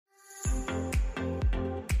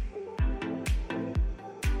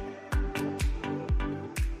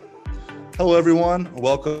Hello, everyone.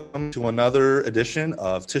 Welcome to another edition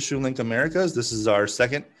of Tissue Link Americas. This is our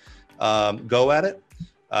second go at it.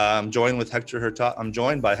 I'm joined by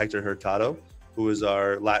Hector Hurtado, who is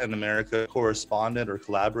our Latin America correspondent or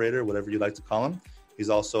collaborator, whatever you like to call him. He's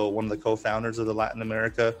also one of the co-founders of the Latin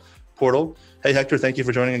America portal. Hey, Hector, thank you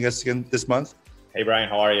for joining us again this month. Hey, Brian,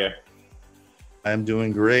 how are you? I'm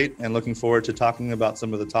doing great and looking forward to talking about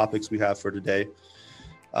some of the topics we have for today.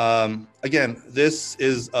 Again, this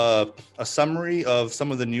is a summary of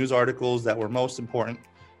some of the news articles that were most important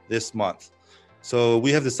this month. So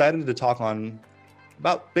we have decided to talk on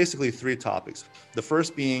about basically three topics. The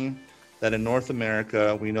first being that in North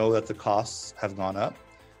America, we know that the costs have gone up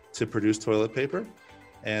to produce toilet paper,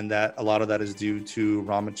 and that a lot of that is due to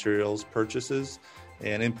raw materials purchases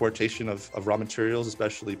and importation of raw materials,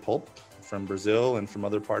 especially pulp from Brazil and from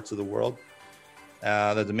other parts of the world.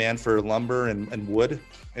 The demand for lumber and wood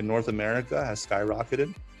in North America has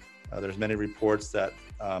skyrocketed. There's many reports that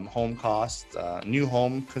home costs, new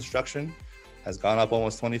home construction has gone up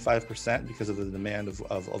almost 25% because of the demand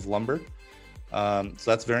of lumber. So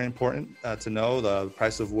that's very important to know. The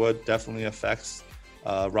price of wood definitely affects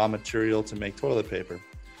raw material to make toilet paper.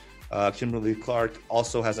 Kimberly-Clark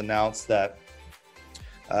also has announced that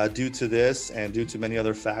due to this and due to many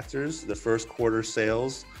other factors, the first quarter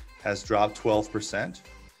sales has dropped 12%.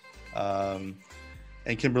 And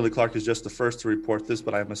Kimberly-Clark is just the first to report this,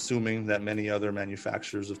 but I'm assuming that many other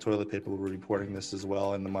manufacturers of toilet paper will be reporting this as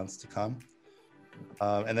well in the months to come.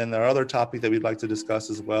 And then the other topic that we'd like to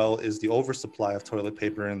discuss as well is the oversupply of toilet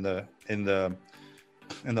paper in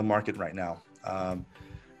the market right now.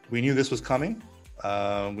 We knew this was coming.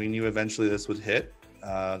 We knew eventually this would hit,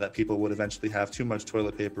 that people would eventually have too much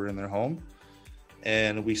toilet paper in their home.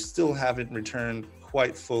 And we still haven't returned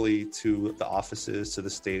quite fully to the offices, to the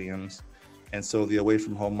stadiums. And so the away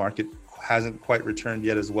from home market hasn't quite returned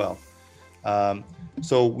yet as well.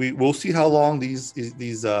 So we'll see how long these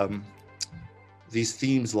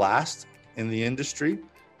themes last in the industry.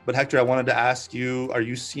 But Hector, I wanted to ask you, are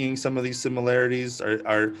you seeing some of these similarities?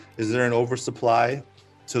 Is there an oversupply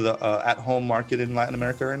to the at-home market in Latin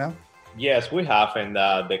America right now? Yes, we have, and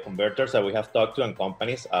the converters that we have talked to and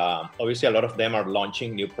companies, obviously a lot of them are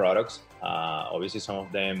launching new products. Obviously some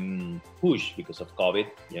of them push because of COVID,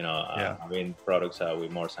 having products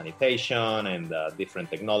with more sanitation and different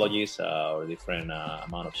technologies or different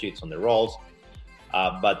amount of sheets on the rolls.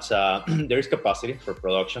 But there is capacity for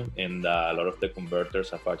production, and a lot of the converters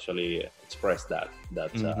have actually expressed that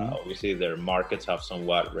obviously their markets have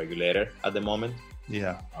somewhat regulated at the moment.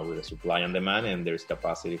 With the supply and demand, and there's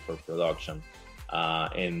capacity for production.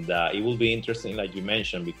 And it will be interesting, like you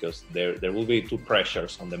mentioned, because there will be two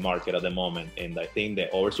pressures on the market at the moment. And I think the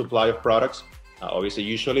oversupply of products, obviously,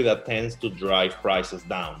 usually that tends to drive prices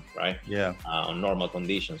down, right? On normal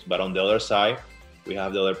conditions. But on the other side, we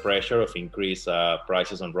have the other pressure of increased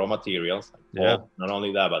prices on raw materials. Not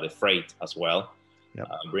only that, but the freight as well.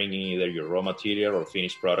 Bringing either your raw material or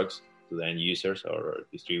finished products to the end users or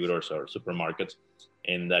distributors or supermarkets.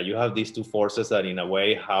 And you have these two forces that in a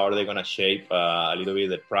way, how are they going to shape a little bit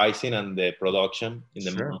the pricing and the production in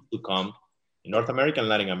the months to come in North America and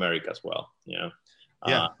Latin America as well,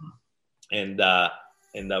 and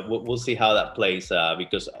we'll see how that plays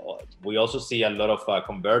because we also see a lot of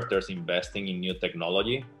converters investing in new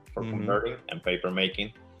technology for converting and paper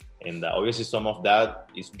making. And obviously some of that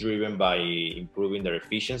is driven by improving their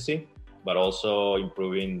efficiency, but also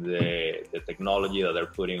improving the technology that they're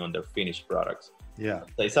putting on their finished products. So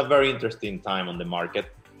it's a very interesting time on the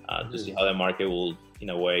market to see how the market will,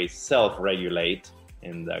 in a way, self-regulate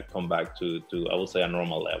and come back to I would say, a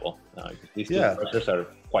normal level. These two pressures are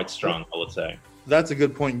quite strong, I would say. That's a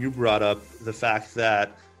good point you brought up, the fact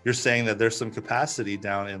that you're saying that there's some capacity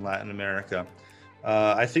down in Latin America.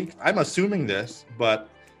 I think, I'm assuming this, but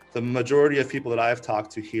the majority of people that I've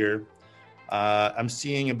talked to here, I'm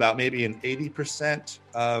seeing about maybe an 80%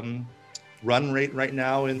 run rate right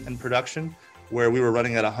now in production, where we were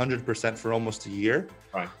running at 100% for almost a year.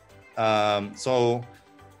 So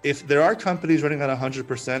if there are companies running at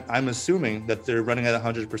 100%, I'm assuming that they're running at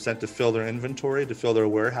 100% to fill their inventory, to fill their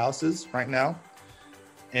warehouses right now,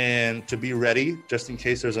 and to be ready just in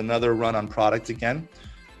case there's another run on product again.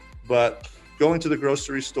 But going to the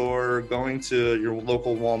grocery store, going to your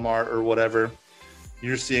local Walmart or whatever,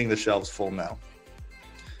 you're seeing the shelves full now.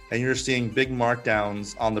 And you're seeing big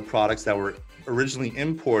markdowns on the products that were originally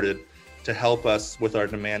imported to help us with our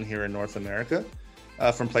demand here in North America.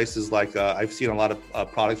 From places like, I've seen a lot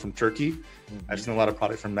of product from Turkey. I've seen a lot of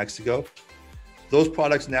product from Mexico. Those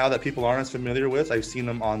products now that people aren't as familiar with, I've seen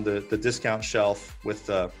them on the discount shelf with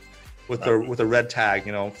a red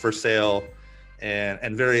tag, for sale.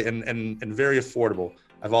 and very affordable.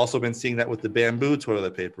 I've also been seeing that with the bamboo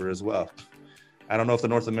toilet paper as well. I don't know if the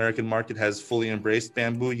North American market has fully embraced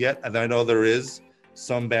bamboo yet, and I know there is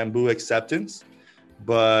some bamboo acceptance,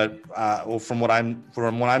 but from what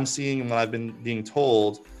I'm seeing and what I've been being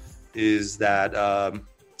told is that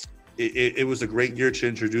it was a great year to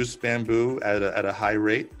introduce bamboo at a high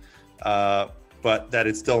rate, but that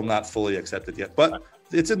it's still not fully accepted yet. But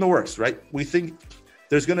it's in the works, right? We think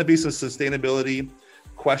there's going to be some sustainability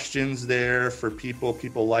questions there for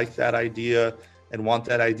people like that idea and want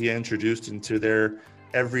that idea introduced into their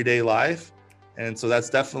everyday life. And so that's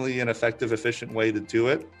definitely an effective, efficient way to do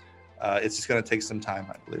it. It's just going to take some time,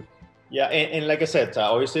 I believe. Yeah, and like I said,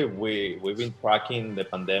 obviously we've been tracking the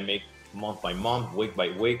pandemic month by month, week by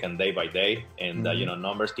week, and day by day. And,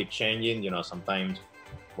 numbers keep changing. Sometimes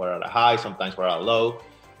we're at a high, sometimes we're at a low.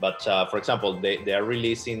 But for example, they are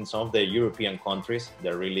releasing, some of the European countries,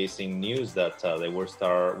 they're releasing news that they will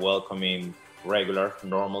start welcoming regular,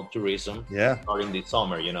 normal tourism starting this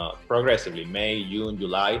summer, progressively, May, June,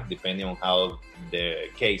 July, depending on how the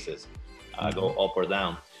cases go up or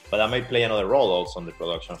down. But that may play another role also in the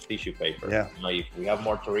production of tissue paper. Yeah. If we have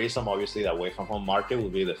more tourism, obviously the away from home market will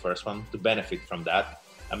be the first one to benefit from that.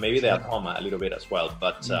 And maybe the at home a little bit as well.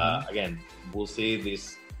 But again, we'll see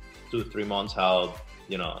these 2-3 months how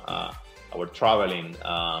our traveling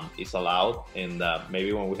is allowed, and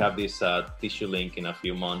maybe when we have this tissue link in a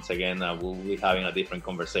few months again, we'll be having a different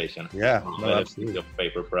conversation. Absolutely. Of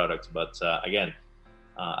paper products. But again,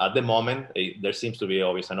 at the moment, there seems to be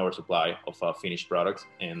always an oversupply of finished products,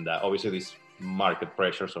 and obviously these market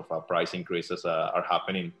pressures of price increases are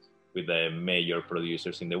happening with the major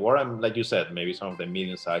producers in the world. And like you said, maybe some of the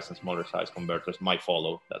medium-sized and smaller-sized converters might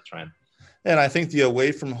follow that trend. And I think the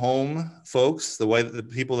away from home folks, the way that the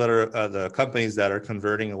people that are the companies that are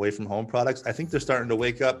converting away from home products, I think they're starting to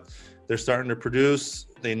wake up. They're starting to produce.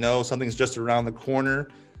 They know something's just around the corner,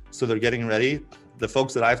 so they're getting ready. The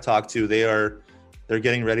folks that I've talked to, they're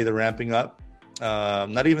getting ready. They're ramping up.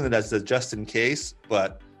 Not even that as a just in case,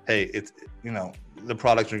 but hey, it's the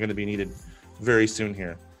products are going to be needed very soon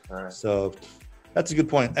here. All right. So that's a good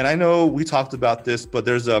point. And I know we talked about this, but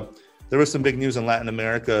there was some big news in Latin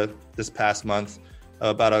America this past month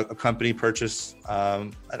about a company purchase,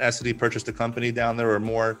 an Essity purchased a company down there, or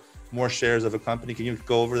more shares of a company. Can you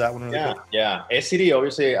go over that one really quick? Yeah. Essity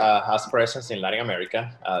obviously has presence in Latin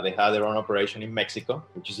America. They have their own operation in Mexico,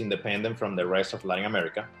 which is independent from the rest of Latin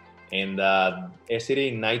America. And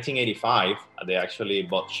Essity in 1985, they actually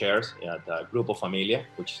bought shares at Grupo Familia,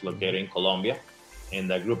 which is located in Colombia. And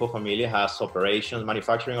the Grupo Familia has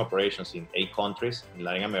manufacturing operations in 8 countries in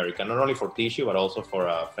Latin America, not only for tissue, but also for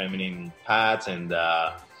feminine pads and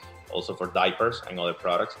also for diapers and other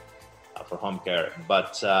products for home care.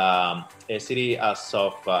 But Essity, as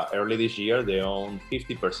of early this year, they own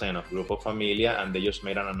 50% of Grupo Familia, and they just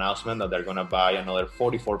made an announcement that they're going to buy another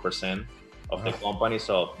 44% of the company.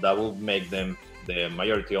 So that will make them the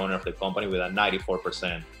majority owner of the company with a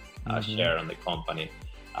 94% share on the company.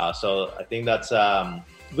 So I think that's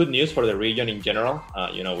good news for the region in general.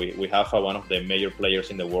 We have one of the major players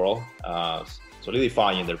in the world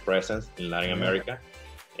solidifying their presence in Latin America.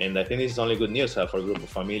 And I think this is only good news for Grupo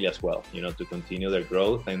Familia as well, to continue their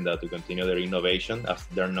growth and to continue their innovation, as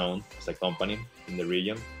they're known as a company in the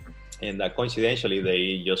region. And coincidentally,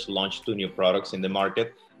 they just launched 2 new products in the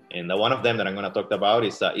market. And one of them that I'm going to talk about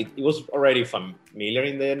is it was already familiar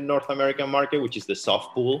in the North American market, which is the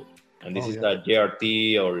soft pull. And this is the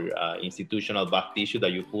JRT, or institutional bath tissue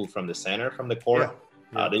that you pull from the center, from the core.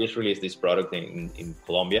 They just released this product in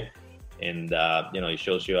Colombia. And, it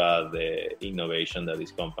shows you the innovation that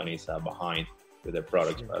these companies are behind with their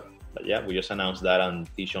products. But yeah, we just announced that on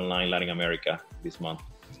Tissue Online Latin America this month.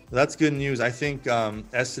 That's good news. I think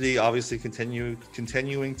Essity obviously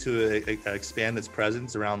continuing to expand its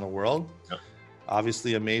presence around the world.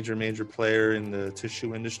 Obviously a major player in the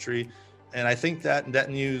tissue industry. And I think that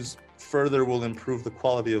news further will improve the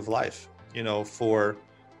quality of life, for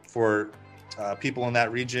people in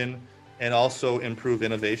that region, and also improve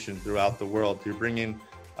innovation throughout the world. You're bringing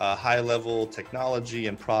high-level technology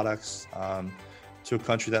and products to a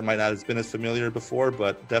country that might not have been as familiar before,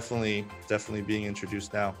 but definitely being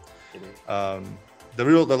introduced now.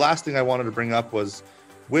 The last thing I wanted to bring up was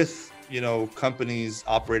with companies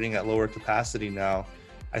operating at lower capacity now.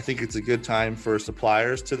 I think it's a good time for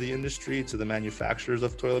suppliers to the industry, to the manufacturers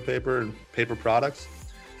of toilet paper and paper products.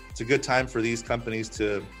 It's a good time for these companies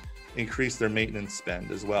to increase their maintenance spend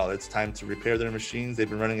as well. It's time to repair their machines. They've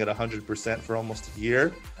been running at 100% for almost a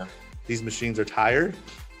year. These machines are tired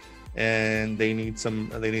and they need some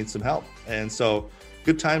help. And so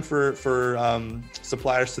good time for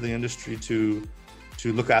suppliers to the industry to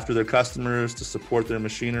look after their customers, to support their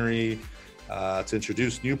machinery, to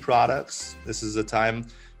introduce new products. This is a time,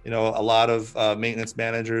 a lot of maintenance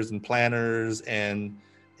managers and planners and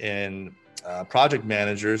project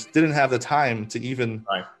managers didn't have the time to even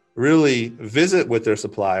really visit with their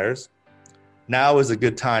suppliers. Now is a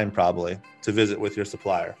good time probably to visit with your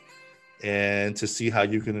supplier and to see how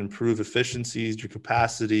you can improve efficiencies, your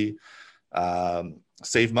capacity,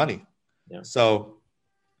 save money. Yeah. So,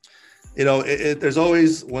 there's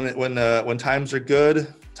always when times are good,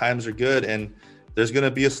 and there's going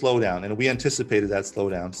to be a slowdown, and we anticipated that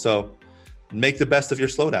slowdown. So make the best of your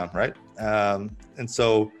slowdown, right? And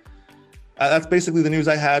so that's basically the news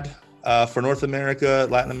I had for North America.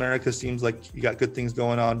 Latin America seems like you got good things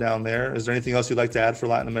going on down there. Is there anything else you'd like to add for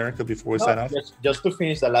Latin America before we sign off? Just to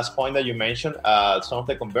finish the last point that you mentioned, some of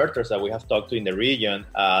the converters that we have talked to in the region,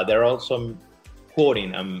 they're also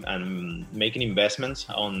quoting and making investments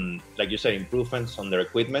on, like you said, improvements on their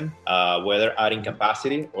equipment, whether adding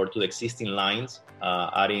capacity or to the existing lines,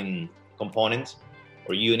 adding components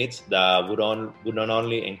or units that would not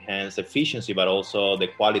only enhance efficiency, but also the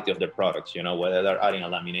quality of the products, whether they're adding a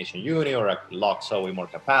lamination unit or a lock saw with more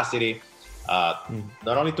capacity,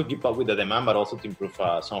 not only to keep up with the demand, but also to improve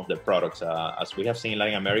some of the products. As we have seen in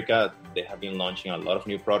Latin America, they have been launching a lot of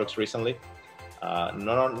new products recently,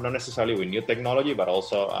 not necessarily with new technology, but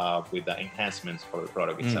also with the enhancements for the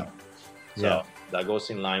product itself. So that goes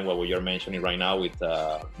in line with what you're mentioning right now with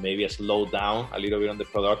maybe a slow down a little bit on the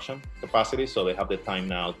production capacity. So they have the time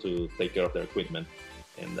now to take care of their equipment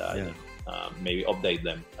and maybe update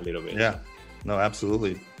them a little bit. Yeah, no,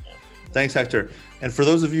 absolutely. Yeah. Thanks, Hector. And for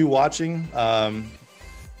those of you watching,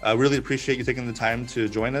 I really appreciate you taking the time to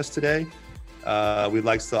join us today. I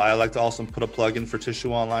like to also put a plug in for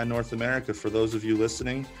Tissue Online North America. For those of you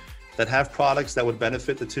listening that have products that would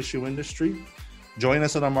benefit the tissue industry, join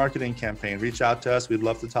us on our marketing campaign. Reach out to us. We'd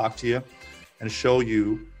love to talk to you and show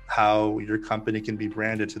you how your company can be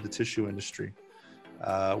branded to the tissue industry.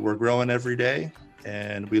 We're growing every day,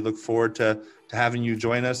 and we look forward to having you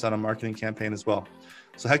join us on a marketing campaign as well.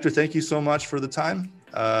 So Hector, thank you so much for the time.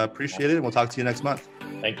 Appreciate it. And we'll talk to you next month.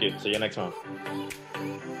 Thank you. See you next month.